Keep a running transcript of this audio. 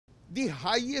The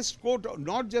highest court,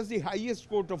 not just the highest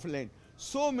court of land,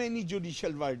 so many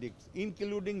judicial verdicts,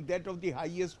 including that of the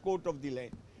highest court of the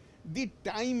land. The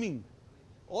timing,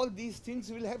 all these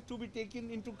things will have to be taken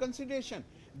into consideration.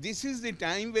 This is the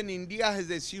time when India has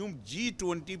assumed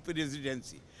G20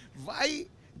 presidency. Why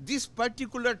this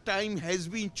particular time has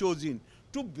been chosen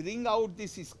to bring out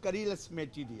this scurrilous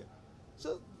material?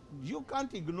 So you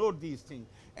can't ignore these things,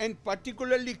 and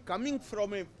particularly coming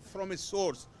from a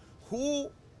source who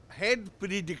had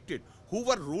predicted, who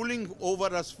were ruling over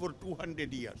us for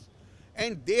 200 years.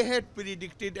 And they had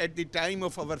predicted at the time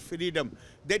of our freedom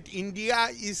that India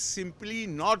is simply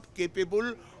not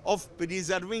capable of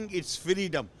preserving its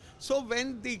freedom. So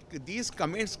when these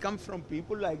comments come from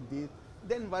people like this,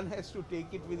 then one has to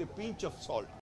take it with a pinch of salt.